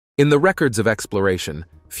In the records of exploration,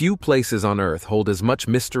 few places on Earth hold as much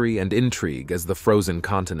mystery and intrigue as the frozen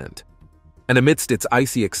continent. And amidst its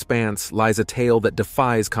icy expanse lies a tale that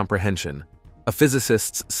defies comprehension, a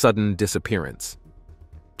physicist's sudden disappearance.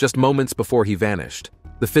 Just moments before he vanished,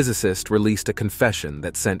 the physicist released a confession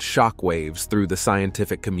that sent shockwaves through the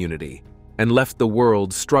scientific community and left the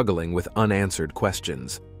world struggling with unanswered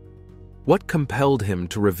questions. What compelled him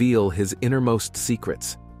to reveal his innermost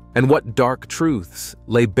secrets? And what dark truths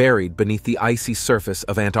lay buried beneath the icy surface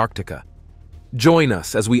of Antarctica? Join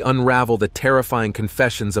us as we unravel the terrifying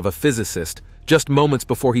confessions of a physicist just moments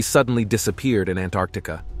before he suddenly disappeared in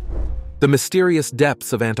Antarctica. The mysterious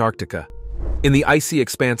depths of Antarctica. In the icy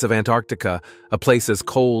expanse of Antarctica, a place as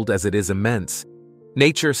cold as it is immense,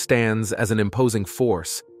 nature stands as an imposing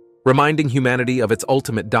force, reminding humanity of its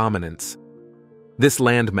ultimate dominance. This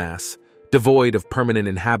landmass, devoid of permanent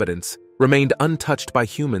inhabitants, remained untouched by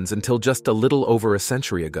humans until just a little over a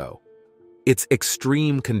century ago. Its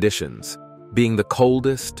extreme conditions, being the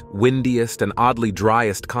coldest, windiest, and oddly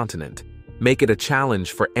driest continent, make it a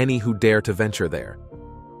challenge for any who dare to venture there.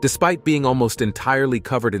 Despite being almost entirely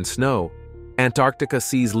covered in snow, Antarctica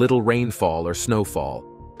sees little rainfall or snowfall,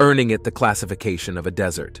 earning it the classification of a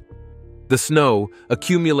desert. The snow,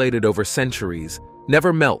 accumulated over centuries,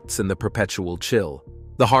 never melts in the perpetual chill.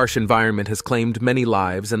 The harsh environment has claimed many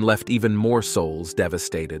lives and left even more souls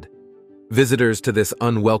devastated. Visitors to this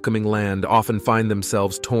unwelcoming land often find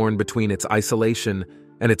themselves torn between its isolation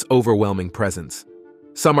and its overwhelming presence.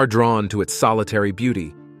 Some are drawn to its solitary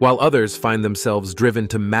beauty, while others find themselves driven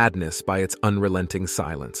to madness by its unrelenting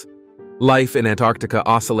silence. Life in Antarctica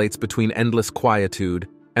oscillates between endless quietude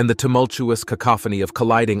and the tumultuous cacophony of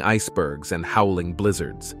colliding icebergs and howling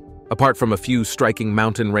blizzards. Apart from a few striking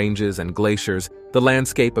mountain ranges and glaciers, the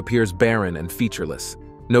landscape appears barren and featureless.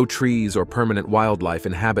 No trees or permanent wildlife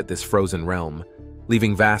inhabit this frozen realm,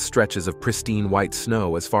 leaving vast stretches of pristine white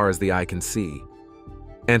snow as far as the eye can see.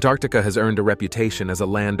 Antarctica has earned a reputation as a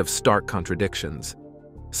land of stark contradictions.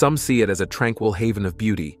 Some see it as a tranquil haven of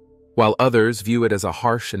beauty, while others view it as a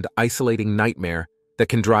harsh and isolating nightmare that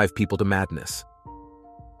can drive people to madness.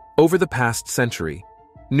 Over the past century,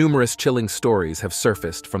 numerous chilling stories have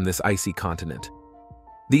surfaced from this icy continent.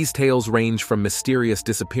 These tales range from mysterious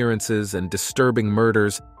disappearances and disturbing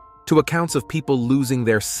murders to accounts of people losing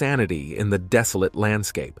their sanity in the desolate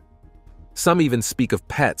landscape. Some even speak of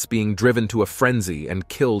pets being driven to a frenzy and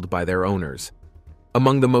killed by their owners.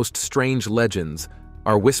 Among the most strange legends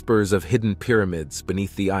are whispers of hidden pyramids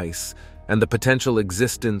beneath the ice and the potential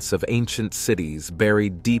existence of ancient cities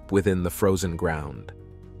buried deep within the frozen ground.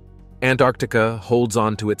 Antarctica holds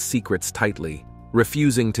on to its secrets tightly,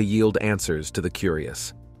 refusing to yield answers to the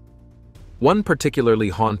curious. One particularly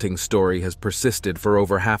haunting story has persisted for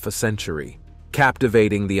over half a century,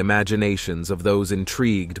 captivating the imaginations of those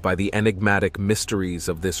intrigued by the enigmatic mysteries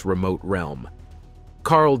of this remote realm.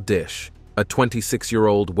 Carl Disch, a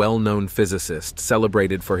 26-year-old well-known physicist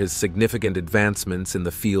celebrated for his significant advancements in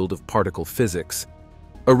the field of particle physics,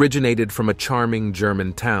 originated from a charming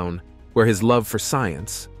German town where his love for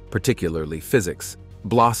science, particularly physics,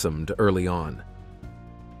 blossomed early on.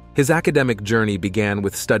 His academic journey began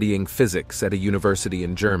with studying physics at a university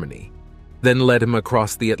in Germany, then led him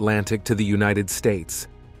across the Atlantic to the United States,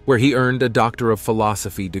 where he earned a Doctor of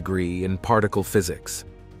Philosophy degree in particle physics.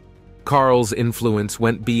 Carl's influence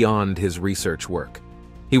went beyond his research work.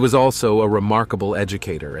 He was also a remarkable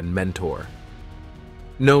educator and mentor.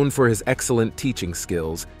 Known for his excellent teaching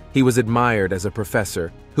skills, he was admired as a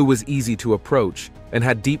professor who was easy to approach and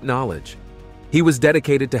had deep knowledge. He was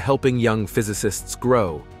dedicated to helping young physicists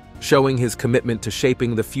grow, showing his commitment to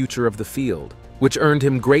shaping the future of the field, which earned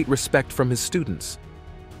him great respect from his students.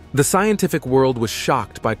 The scientific world was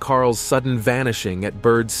shocked by Carl's sudden vanishing at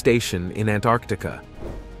Byrd Station in Antarctica.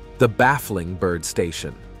 The baffling Byrd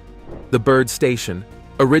Station. The Byrd Station,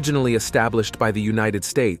 originally established by the United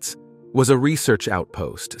States, was a research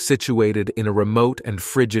outpost situated in a remote and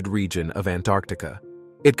frigid region of Antarctica.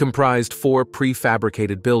 It comprised 4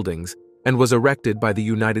 prefabricated buildings and was erected by the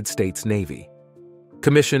United States Navy.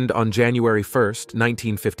 Commissioned on January 1,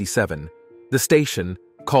 1957, the station,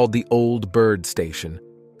 called the Old Byrd Station,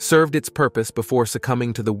 served its purpose before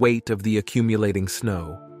succumbing to the weight of the accumulating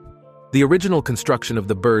snow. The original construction of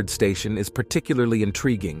the Byrd Station is particularly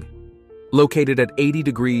intriguing. Located at 80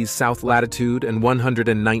 degrees south latitude and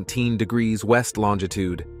 119 degrees west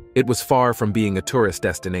longitude, it was far from being a tourist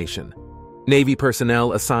destination. Navy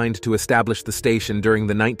personnel assigned to establish the station during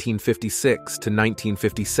the 1956 to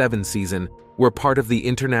 1957 season were part of the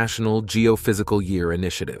International Geophysical Year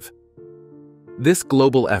Initiative. This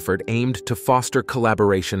global effort aimed to foster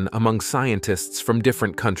collaboration among scientists from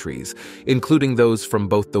different countries, including those from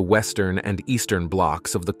both the Western and Eastern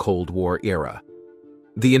blocs of the Cold War era.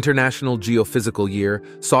 The International Geophysical Year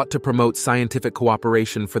sought to promote scientific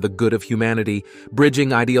cooperation for the good of humanity,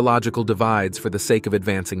 bridging ideological divides for the sake of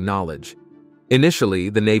advancing knowledge. Initially,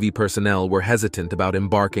 the Navy personnel were hesitant about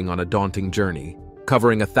embarking on a daunting journey,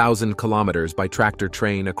 covering 1,000 kilometers by tractor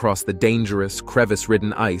train across the dangerous,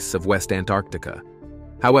 crevice-ridden ice of West Antarctica.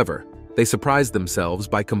 However, they surprised themselves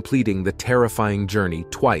by completing the terrifying journey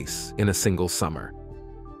twice in a single summer.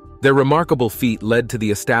 Their remarkable feat led to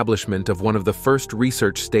the establishment of one of the first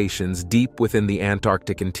research stations deep within the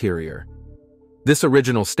Antarctic interior. This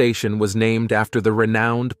original station was named after the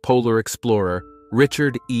renowned polar explorer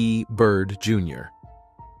Richard E. Byrd, Jr.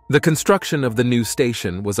 The construction of the new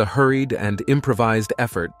station was a hurried and improvised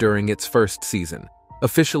effort during its first season,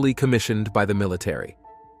 officially commissioned by the military.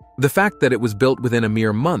 The fact that it was built within a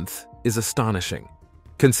mere month is astonishing,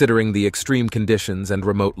 considering the extreme conditions and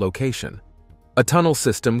remote location. A tunnel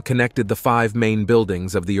system connected the 5 main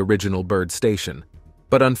buildings of the original Byrd station,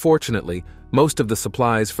 but unfortunately, most of the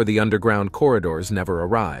supplies for the underground corridors never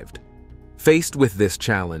arrived. Faced with this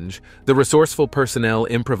challenge, the resourceful personnel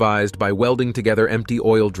improvised by welding together empty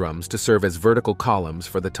oil drums to serve as vertical columns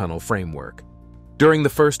for the tunnel framework. During the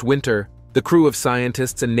first winter, the crew of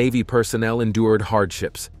scientists and Navy personnel endured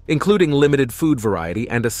hardships, including limited food variety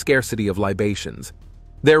and a scarcity of libations.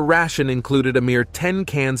 Their ration included a mere 10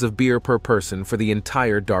 cans of beer per person for the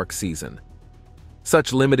entire dark season.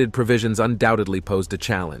 Such limited provisions undoubtedly posed a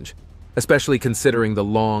challenge, especially considering the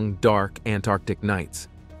long, dark Antarctic nights.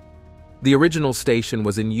 The original station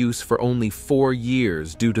was in use for only 4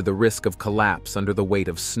 years due to the risk of collapse under the weight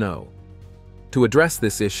of snow. To address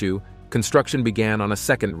this issue, construction began on a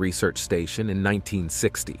second research station in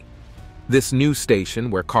 1960. This new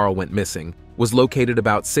station, where Carl went missing, was located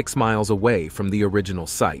about 6 miles away from the original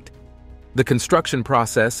site. The construction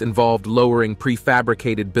process involved lowering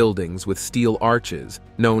prefabricated buildings with steel arches,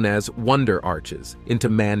 known as wonder arches, into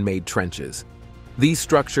man-made trenches. These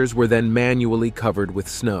structures were then manually covered with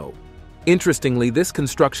snow. Interestingly, this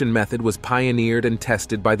construction method was pioneered and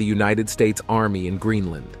tested by the United States Army in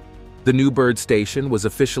Greenland. The new Byrd station was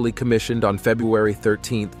officially commissioned on February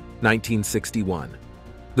 13, 1961.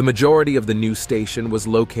 The majority of the new station was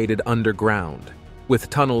located underground,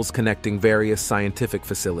 with tunnels connecting various scientific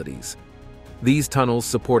facilities. These tunnels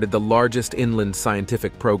supported the largest inland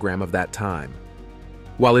scientific program of that time.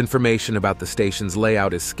 While information about the station's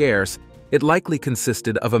layout is scarce, it likely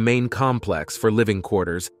consisted of a main complex for living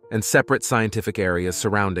quarters and separate scientific areas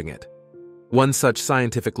surrounding it. One such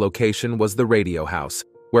scientific location was the radio house,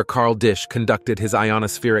 where Carl Disch conducted his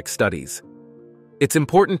ionospheric studies. It's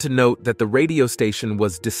important to note that the radio station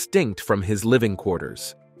was distinct from his living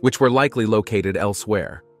quarters, which were likely located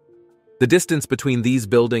elsewhere. The distance between these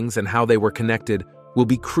buildings and how they were connected will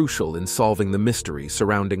be crucial in solving the mystery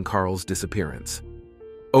surrounding Carl's disappearance.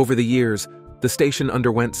 Over the years, the station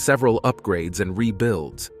underwent several upgrades and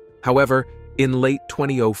rebuilds. However, in late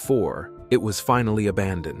 2004, it was finally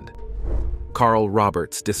abandoned. Carl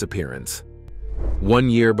Robert's disappearance.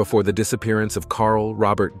 1 year before the disappearance of Carl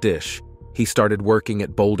Robert Disch, he started working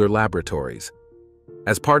at Boulder Laboratories.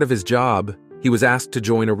 As part of his job, he was asked to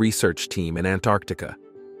join a research team in Antarctica.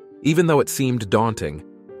 Even though it seemed daunting,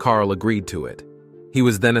 Carl agreed to it. He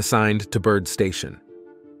was then assigned to Byrd Station.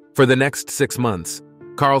 For the next 6 months,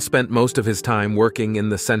 Carl spent most of his time working in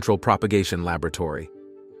the Central Propagation Laboratory.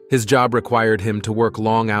 His job required him to work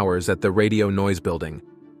long hours at the Radio Noise Building,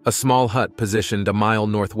 a small hut positioned a mile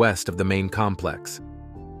northwest of the main complex.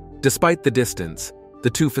 Despite the distance, the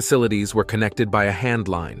two facilities were connected by a hand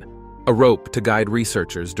line, a rope to guide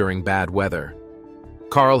researchers during bad weather.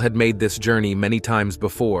 Carl had made this journey many times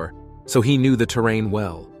before, so he knew the terrain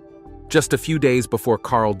well. Just a few days before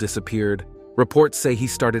Carl disappeared, reports say he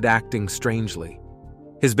started acting strangely.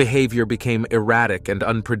 His behavior became erratic and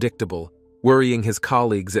unpredictable, worrying his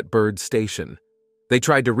colleagues at Byrd Station. They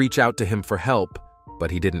tried to reach out to him for help,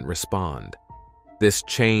 but he didn't respond. This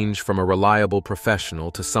change from a reliable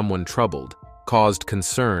professional to someone troubled caused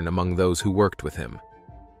concern among those who worked with him.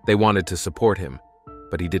 They wanted to support him,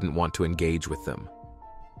 but he didn't want to engage with them.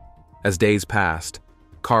 As days passed,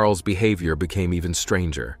 Carl's behavior became even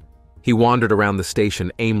stranger. He wandered around the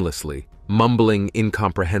station aimlessly, mumbling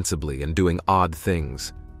incomprehensibly and doing odd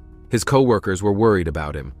things. His co-workers were worried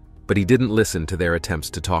about him, but he didn't listen to their attempts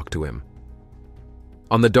to talk to him.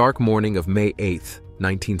 On the dark morning of May 8,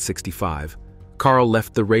 1965, Carl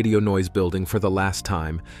left the Radio Noise Building for the last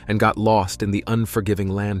time and got lost in the unforgiving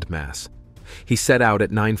landmass. He set out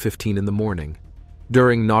at 9:15 in the morning,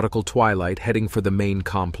 during nautical twilight, heading for the main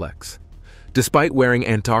complex. Despite wearing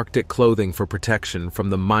Antarctic clothing for protection from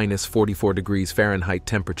the minus 44 degrees Fahrenheit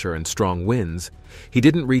temperature and strong winds, he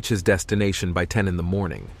didn't reach his destination by 10 in the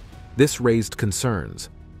morning. This raised concerns,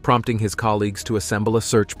 prompting his colleagues to assemble a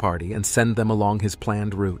search party and send them along his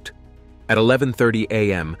planned route. At 11:30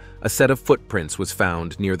 a.m., a set of footprints was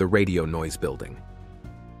found near the radio noise building.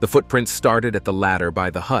 The footprints started at the ladder by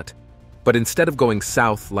the hut, but instead of going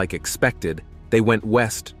south like expected, they went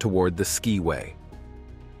west toward the skiway.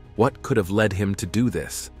 What could have led him to do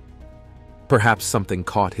this? Perhaps something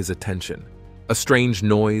caught his attention. A strange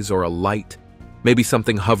noise or a light, maybe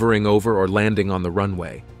something hovering over or landing on the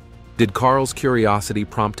runway. Did Carl's curiosity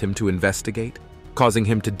prompt him to investigate, causing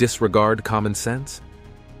him to disregard common sense?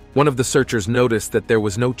 One of the searchers noticed that there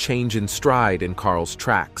was no change in stride in Carl's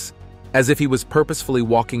tracks, as if he was purposefully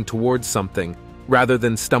walking towards something rather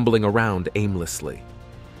than stumbling around aimlessly.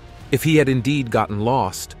 If he had indeed gotten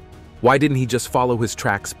lost, why didn't he just follow his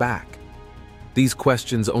tracks back? These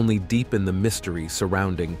questions only deepen the mystery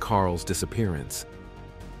surrounding Carl's disappearance.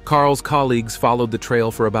 Carl's colleagues followed the trail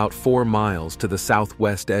for about 4 miles to the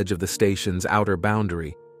southwest edge of the station's outer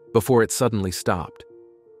boundary before it suddenly stopped.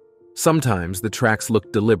 Sometimes the tracks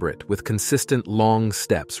looked deliberate, with consistent long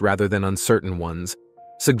steps rather than uncertain ones,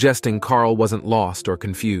 suggesting Carl wasn't lost or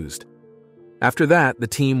confused. After that, the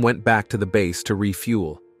team went back to the base to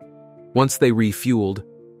refuel. Once they refueled,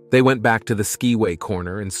 they went back to the skiway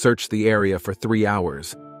corner and searched the area for 3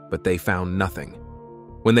 hours, but they found nothing.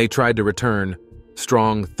 When they tried to return,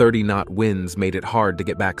 strong 30-knot winds made it hard to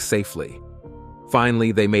get back safely.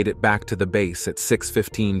 Finally, they made it back to the base at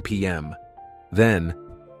 6:15 p.m. Then,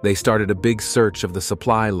 they started a big search of the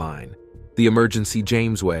supply line, the emergency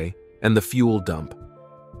Jamesway, and the fuel dump,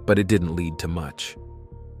 but it didn't lead to much.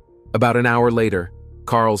 About an hour later,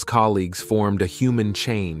 Carl's colleagues formed a human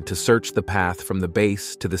chain to search the path from the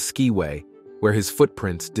base to the skiway where his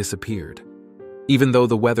footprints disappeared. Even though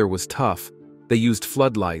the weather was tough, they used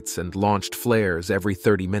floodlights and launched flares every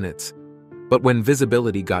 30 minutes. But when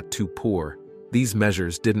visibility got too poor, these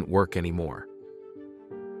measures didn't work anymore.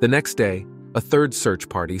 The next day, a third search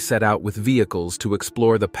party set out with vehicles to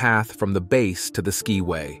explore the path from the base to the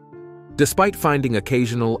skiway. Despite finding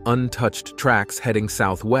occasional untouched tracks heading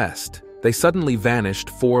southwest, they suddenly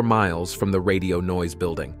vanished 4 miles from the radio noise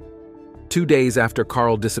building. 2 days after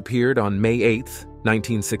Carl disappeared on May 8,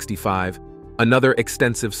 1965, another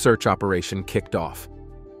extensive search operation kicked off.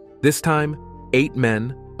 This time, 8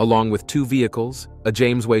 men, along with 2 vehicles, a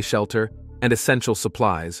Jamesway shelter, and essential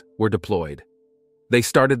supplies, were deployed. They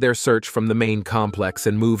started their search from the main complex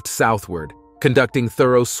and moved southward, conducting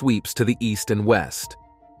thorough sweeps to the east and west.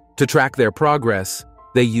 To track their progress,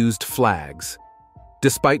 they used flags.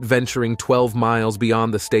 Despite venturing 12 miles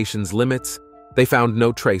beyond the station's limits, they found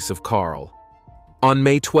no trace of Carl. On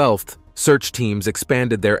May 12th, search teams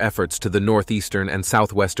expanded their efforts to the northeastern and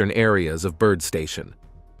southwestern areas of Byrd Station.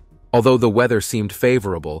 Although the weather seemed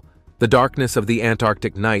favorable, the darkness of the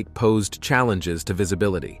Antarctic night posed challenges to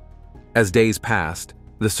visibility. As days passed,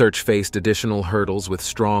 the search faced additional hurdles with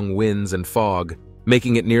strong winds and fog,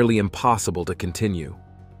 making it nearly impossible to continue.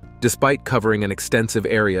 Despite covering an extensive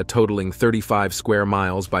area totaling 35 square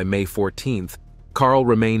miles by May 14th, Carl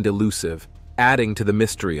remained elusive, adding to the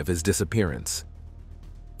mystery of his disappearance.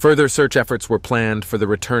 Further search efforts were planned for the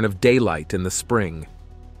return of daylight in the spring.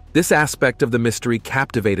 This aspect of the mystery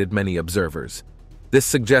captivated many observers. This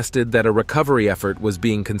suggested that a recovery effort was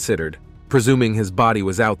being considered, presuming his body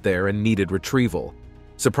was out there and needed retrieval.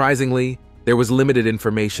 Surprisingly, there was limited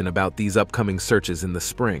information about these upcoming searches in the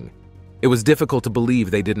spring. It was difficult to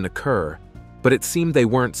believe they didn't occur, but it seemed they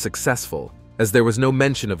weren't successful, as there was no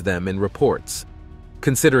mention of them in reports.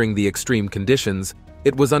 Considering the extreme conditions,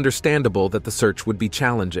 it was understandable that the search would be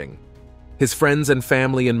challenging. His friends and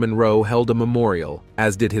family in Monroe held a memorial,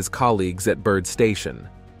 as did his colleagues at Byrd Station.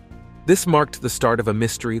 This marked the start of a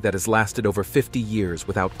mystery that has lasted over 50 years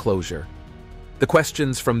without closure. The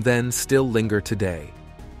questions from then still linger today.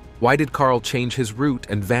 Why did Carl change his route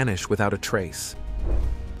and vanish without a trace?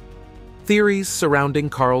 Theories surrounding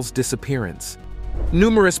Carl's disappearance.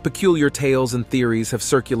 Numerous peculiar tales and theories have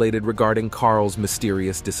circulated regarding Carl's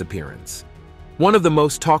mysterious disappearance. One of the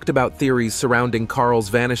most talked about theories surrounding Carl's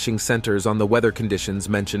vanishing centers on the weather conditions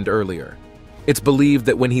mentioned earlier. It's believed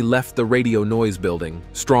that when he left the radio noise building,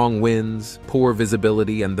 strong winds, poor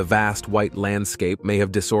visibility, and the vast white landscape may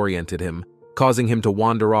have disoriented him, causing him to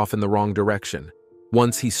wander off in the wrong direction.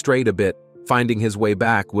 Once he strayed a bit, finding his way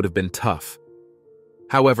back would have been tough.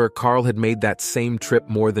 However, Carl had made that same trip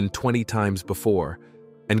more than 20 times before,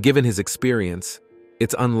 and given his experience,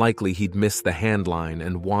 it's unlikely he'd miss the handline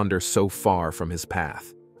and wander so far from his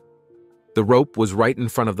path. The rope was right in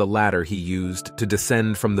front of the ladder he used to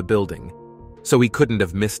descend from the building. so he couldn't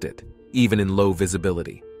have missed it, even in low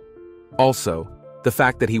visibility. Also, the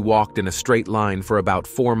fact that he walked in a straight line for about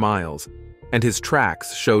 4 miles, and his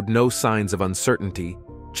tracks showed no signs of uncertainty,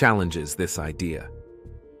 challenges this idea.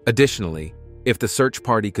 Additionally, if the search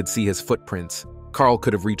party could see his footprints, Carl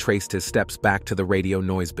could have retraced his steps back to the radio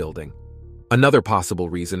noise building. Another possible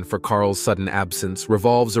reason for Carl's sudden absence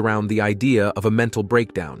revolves around the idea of a mental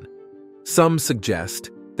breakdown. Some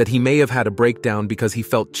suggest that he may have had a breakdown because he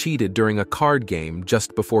felt cheated during a card game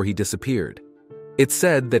just before he disappeared. It's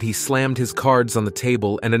said that he slammed his cards on the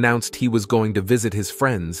table and announced he was going to visit his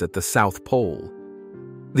friends at the South Pole.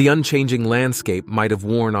 The unchanging landscape might have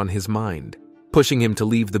worn on his mind, pushing him to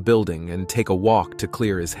leave the building and take a walk to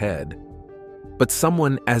clear his head. But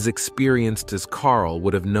someone as experienced as Carl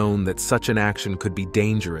would have known that such an action could be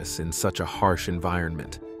dangerous in such a harsh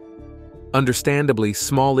environment. Understandably,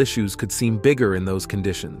 small issues could seem bigger in those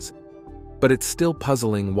conditions, but it's still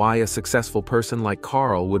puzzling why a successful person like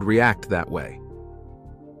Carl would react that way.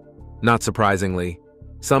 Not surprisingly,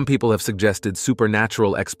 some people have suggested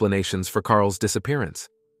supernatural explanations for Carl's disappearance.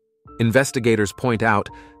 Investigators point out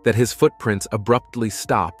that his footprints abruptly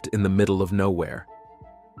stopped in the middle of nowhere.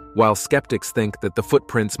 While skeptics think that the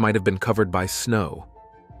footprints might have been covered by snow,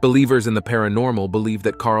 believers in the paranormal believe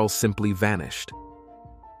that Carl simply vanished.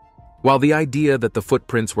 While the idea that the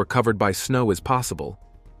footprints were covered by snow is possible,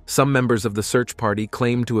 some members of the search party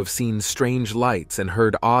claim to have seen strange lights and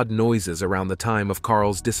heard odd noises around the time of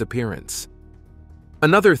Carl's disappearance.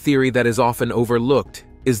 Another theory that is often overlooked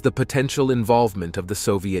is the potential involvement of the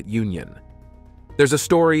Soviet Union. There's a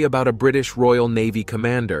story about a British Royal Navy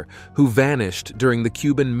commander who vanished during the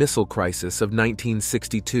Cuban Missile Crisis of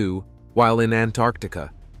 1962 while in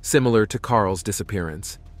Antarctica, similar to Carl's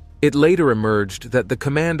disappearance. It later emerged that the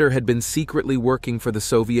commander had been secretly working for the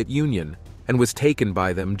Soviet Union and was taken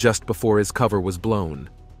by them just before his cover was blown.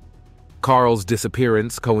 Carl's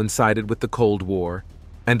disappearance coincided with the Cold War,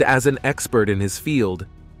 and as an expert in his field,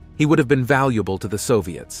 he would have been valuable to the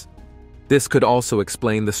Soviets. This could also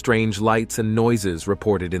explain the strange lights and noises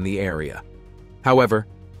reported in the area. However,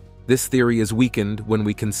 this theory is weakened when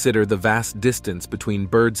we consider the vast distance between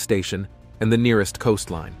Byrd Station and the nearest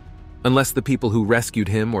coastline. Unless the people who rescued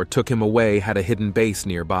him or took him away had a hidden base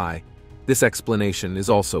nearby, this explanation is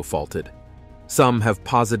also faulted. Some have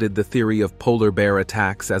posited the theory of polar bear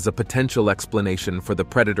attacks as a potential explanation for the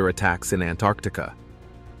predator attacks in Antarctica.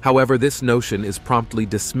 However, this notion is promptly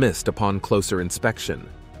dismissed upon closer inspection.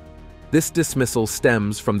 This dismissal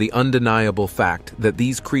stems from the undeniable fact that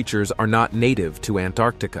these creatures are not native to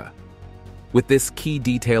Antarctica. With this key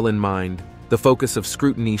detail in mind, the focus of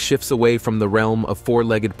scrutiny shifts away from the realm of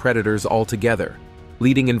four-legged predators altogether,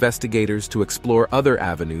 leading investigators to explore other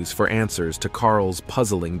avenues for answers to Carl's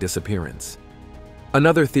puzzling disappearance.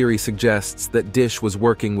 Another theory suggests that Dish was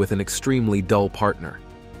working with an extremely dull partner.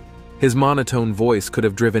 His monotone voice could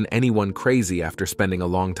have driven anyone crazy after spending a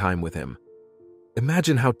long time with him.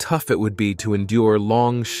 Imagine how tough it would be to endure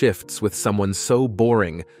long shifts with someone so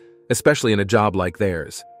boring, especially in a job like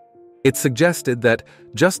theirs. It suggested that,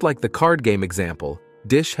 just like the card game example,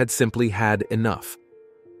 Dish had simply had enough.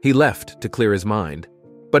 He left to clear his mind,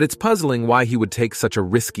 but it's puzzling why he would take such a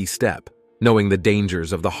risky step, knowing the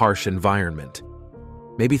dangers of the harsh environment.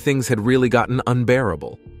 Maybe things had really gotten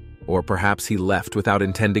unbearable, or perhaps he left without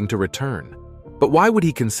intending to return. But why would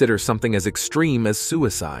he consider something as extreme as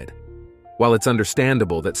suicide? While it's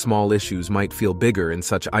understandable that small issues might feel bigger in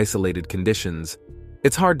such isolated conditions,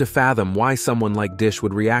 it's hard to fathom why someone like Dish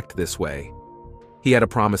would react this way. He had a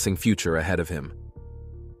promising future ahead of him.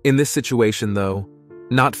 In this situation, though,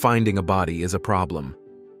 not finding a body is a problem.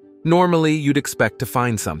 Normally, you'd expect to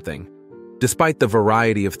find something. Despite the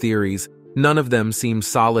variety of theories, none of them seem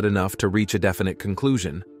solid enough to reach a definite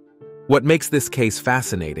conclusion. What makes this case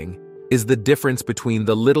fascinating is the difference between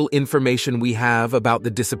the little information we have about the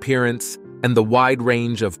disappearance and the wide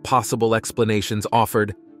range of possible explanations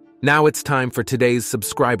offered. Now it's time for today's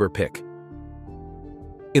subscriber pick.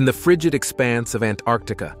 In the frigid expanse of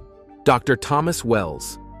Antarctica, Dr. Thomas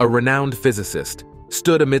Wells, a renowned physicist,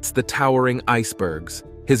 stood amidst the towering icebergs,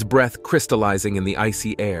 his breath crystallizing in the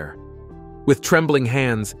icy air. With trembling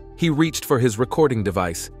hands, he reached for his recording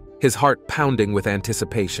device, his heart pounding with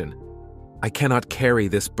anticipation. "I cannot carry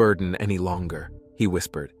this burden any longer," he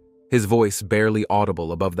whispered, his voice barely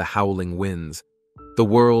audible above the howling winds. "The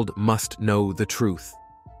world must know the truth."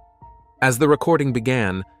 As the recording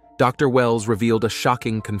began, Dr. Wells revealed a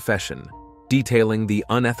shocking confession, detailing the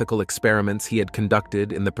unethical experiments he had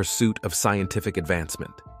conducted in the pursuit of scientific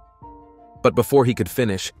advancement. But before he could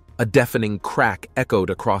finish, a deafening crack echoed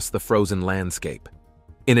across the frozen landscape.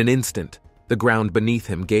 In an instant, the ground beneath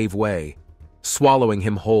him gave way, swallowing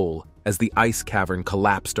him whole, as the ice cavern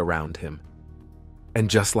collapsed around him. And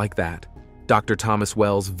just like that, Dr. Thomas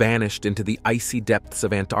Wells vanished into the icy depths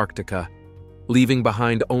of Antarctica, leaving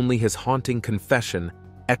behind only his haunting confession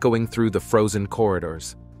echoing through the frozen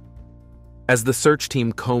corridors. As the search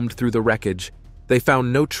team combed through the wreckage, they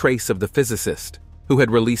found no trace of the physicist, who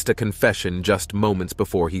had released a confession just moments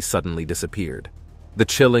before he suddenly disappeared. The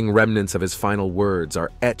chilling remnants of his final words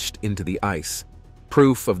are etched into the ice,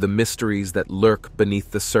 proof of the mysteries that lurk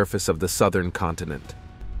beneath the surface of the southern continent.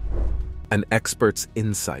 An expert's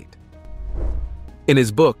insight. In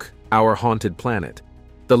his book, Our Haunted Planet,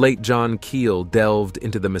 the late John Keel delved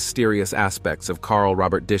into the mysterious aspects of Carl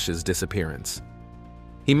Robert Dish's disappearance.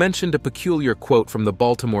 He mentioned a peculiar quote from the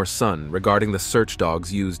Baltimore Sun regarding the search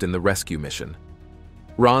dogs used in the rescue mission.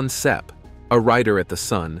 Ron Sepp, a writer at the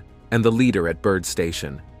Sun and the leader at Bird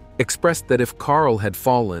Station, expressed that if Carl had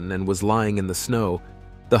fallen and was lying in the snow,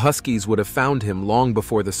 the Huskies would have found him long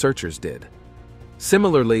before the searchers did.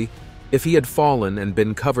 Similarly, if he had fallen and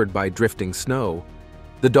been covered by drifting snow,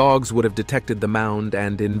 the dogs would have detected the mound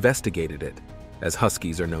and investigated it, as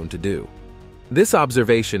Huskies are known to do. This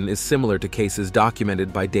observation is similar to cases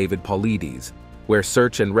documented by David Paulides, where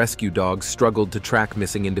search and rescue dogs struggled to track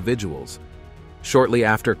missing individuals. Shortly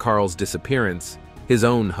after Carl's disappearance, his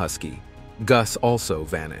own husky, Gus, also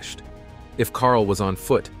vanished. If Carl was on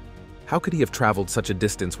foot, how could he have traveled such a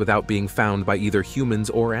distance without being found by either humans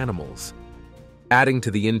or animals? Adding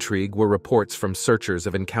to the intrigue were reports from searchers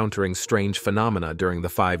of encountering strange phenomena during the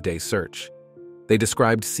 5-day search. They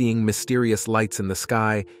described seeing mysterious lights in the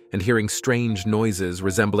sky and hearing strange noises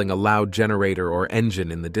resembling a loud generator or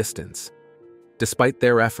engine in the distance. Despite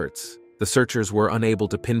their efforts, the searchers were unable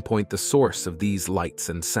to pinpoint the source of these lights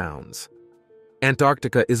and sounds.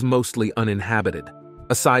 Antarctica is mostly uninhabited,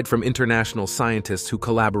 aside from international scientists who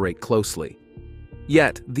collaborate closely.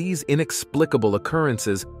 Yet, these inexplicable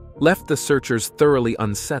occurrences left the searchers thoroughly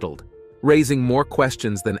unsettled, raising more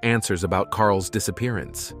questions than answers about Carl's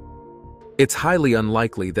disappearance. It's highly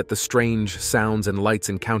unlikely that the strange sounds and lights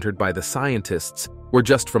encountered by the scientists were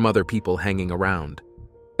just from other people hanging around,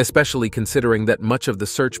 especially considering that much of the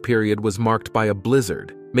search period was marked by a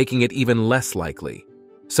blizzard, making it even less likely.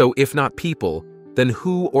 So if not people, then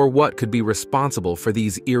who or what could be responsible for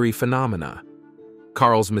these eerie phenomena?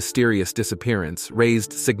 Carl's mysterious disappearance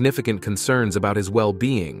raised significant concerns about his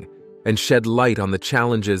well-being and shed light on the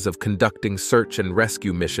challenges of conducting search and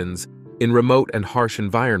rescue missions in remote and harsh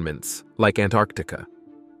environments like Antarctica.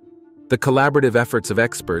 The collaborative efforts of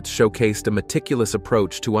experts showcased a meticulous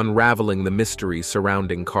approach to unraveling the mystery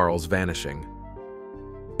surrounding Carl's vanishing.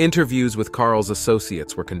 Interviews with Carl's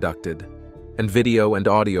associates were conducted, and video and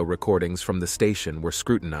audio recordings from the station were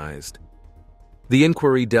scrutinized. The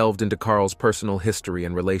inquiry delved into Carl's personal history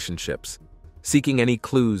and relationships, seeking any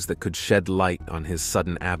clues that could shed light on his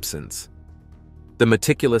sudden absence. The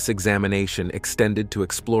meticulous examination extended to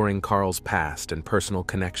exploring Carl's past and personal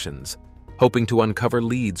connections, hoping to uncover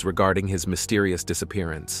leads regarding his mysterious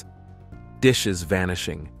disappearance. Dish's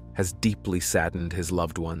vanishing has deeply saddened his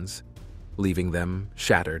loved ones, leaving them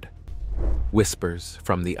shattered. Whispers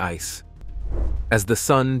from the ice. As the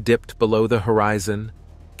sun dipped below the horizon,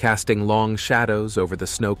 casting long shadows over the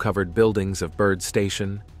snow-covered buildings of Bird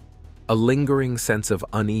Station, a lingering sense of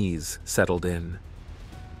unease settled in.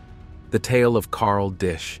 The tale of Carl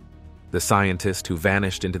Dish, the scientist who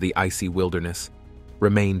vanished into the icy wilderness,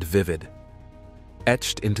 remained vivid,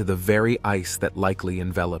 etched into the very ice that likely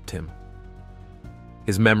enveloped him.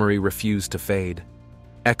 His memory refused to fade,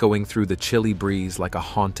 echoing through the chilly breeze like a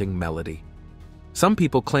haunting melody. Some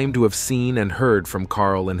people claim to have seen and heard from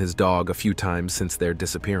Carl and his dog a few times since their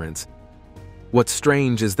disappearance. What's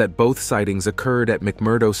strange is that both sightings occurred at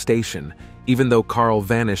McMurdo Station, even though Carl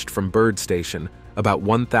vanished from Bird Station about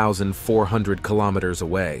 1,400 kilometers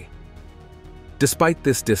away. Despite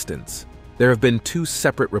this distance, there have been 2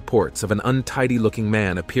 separate reports of an untidy-looking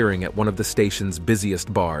man appearing at one of the station's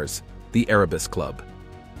busiest bars, the Erebus Club.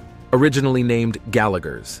 Originally named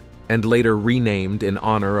Gallagher's, and later renamed in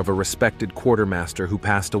honor of a respected quartermaster who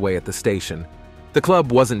passed away at the station, the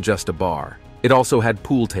club wasn't just a bar. It also had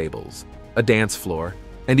pool tables, a dance floor,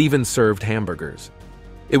 and even served hamburgers.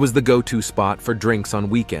 It was the go-to spot for drinks on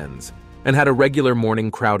weekends, and had a regular morning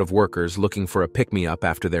crowd of workers looking for a pick-me-up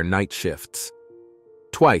after their night shifts.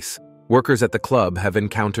 Twice, workers at the club have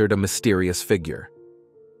encountered a mysterious figure.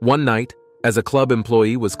 One night, as a club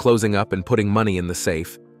employee was closing up and putting money in the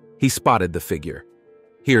safe, he spotted the figure.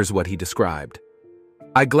 Here's what he described.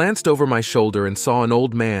 "I glanced over my shoulder and saw an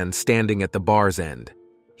old man standing at the bar's end.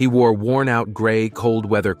 He wore worn-out gray,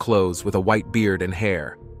 cold-weather clothes with a white beard and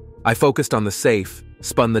hair. I focused on the safe,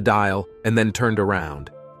 spun the dial, and then turned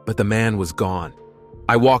around. But the man was gone.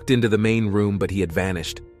 I walked into the main room, but he had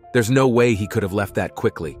vanished. There's no way he could have left that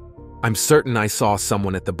quickly. I'm certain I saw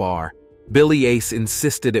someone at the bar. Billy Ace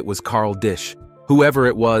insisted it was Carl Dish. Whoever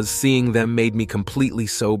it was, seeing them made me completely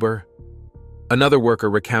sober. Another worker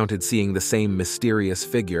recounted seeing the same mysterious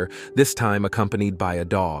figure, this time accompanied by a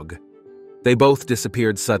dog. They both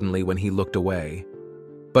disappeared suddenly when he looked away.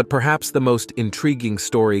 But perhaps the most intriguing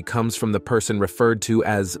story comes from the person referred to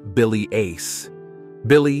as Billy Ace.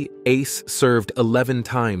 Billy Ace served 11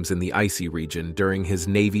 times in the icy region during his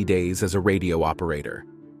Navy days as a radio operator.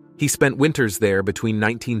 He spent winters there between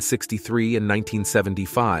 1963 and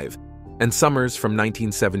 1975, and summers from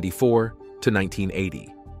 1974 to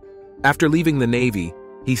 1980. After leaving the Navy,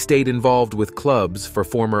 he stayed involved with clubs for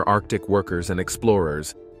former Arctic workers and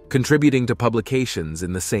explorers, contributing to publications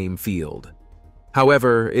in the same field.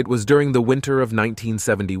 However, it was during the winter of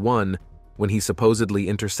 1971 when he supposedly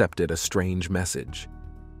intercepted a strange message.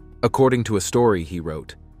 According to a story he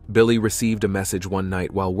wrote, Billy received a message one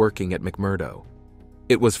night while working at McMurdo.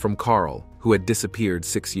 It was from Carl, who had disappeared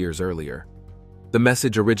 6 years earlier. The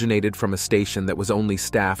message originated from a station that was only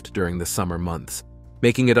staffed during the summer months,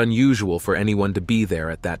 making it unusual for anyone to be there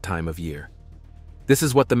at that time of year. This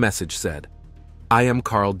is what the message said. "I am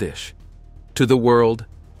Carl Dish. To the world,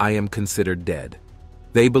 I am considered dead.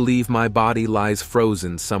 They believe my body lies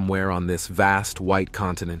frozen somewhere on this vast white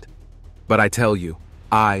continent. But I tell you,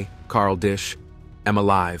 I, Carl Dish, am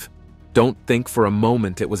alive. Don't think for a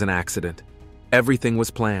moment it was an accident. Everything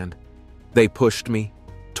was planned. They pushed me,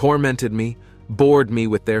 tormented me, bored me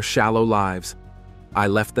with their shallow lives. I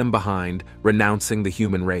left them behind, renouncing the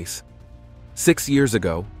human race. 6 years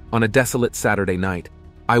ago, on a desolate Saturday night,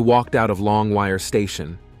 I walked out of Longwire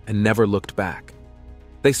Station and never looked back.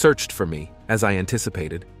 They searched for me, as I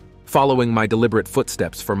anticipated, following my deliberate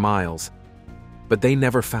footsteps for miles. But they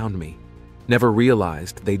never found me, never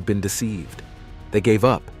realized they'd been deceived. They gave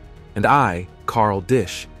up, and I, Carl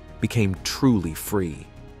Dish, became truly free.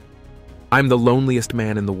 I'm the loneliest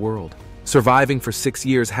man in the world. Surviving for 6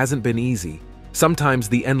 years hasn't been easy. Sometimes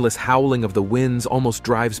the endless howling of the winds almost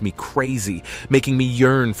drives me crazy, making me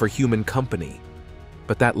yearn for human company.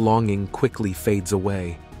 But that longing quickly fades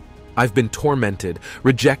away. I've been tormented,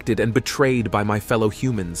 rejected, and betrayed by my fellow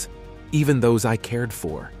humans, even those I cared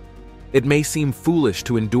for. It may seem foolish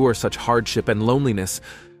to endure such hardship and loneliness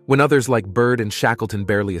when others like Bird and Shackleton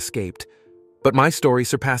barely escaped, but my story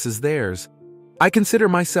surpasses theirs. I consider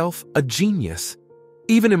myself a genius.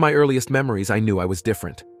 Even in my earliest memories, I knew I was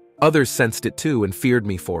different. Others sensed it too and feared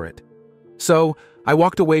me for it. So, I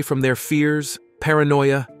walked away from their fears,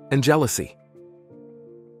 paranoia, and jealousy.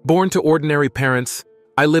 Born to ordinary parents,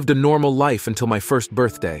 I lived a normal life until my first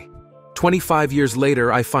birthday. 25 years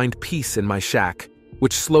later, I find peace in my shack,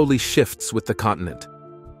 which slowly shifts with the continent.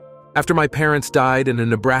 After my parents died in a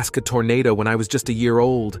Nebraska tornado when I was just a year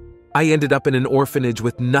old, I ended up in an orphanage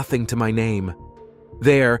with nothing to my name.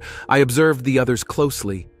 There, I observed the others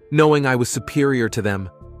closely, knowing I was superior to them.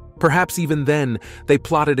 Perhaps even then, they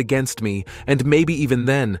plotted against me, and maybe even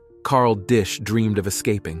then, Carl Dish dreamed of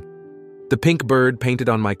escaping. The pink bird painted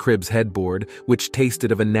on my crib's headboard, which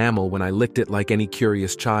tasted of enamel when I licked it like any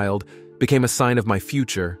curious child, became a sign of my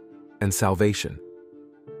future and salvation.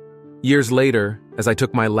 Years later, as I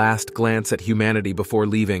took my last glance at humanity before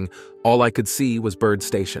leaving, all I could see was Bird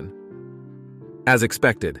Station. As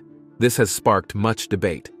expected, this has sparked much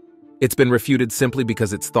debate. It's been refuted simply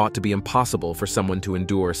because it's thought to be impossible for someone to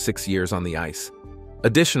endure 6 years on the ice.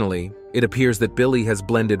 Additionally, it appears that Billy has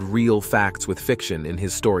blended real facts with fiction in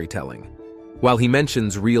his storytelling. While he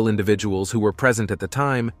mentions real individuals who were present at the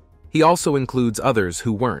time, he also includes others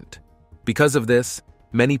who weren't. Because of this,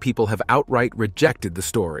 many people have outright rejected the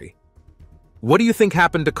story. What do you think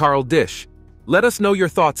happened to Carl Dish? Let us know your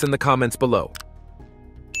thoughts in the comments below.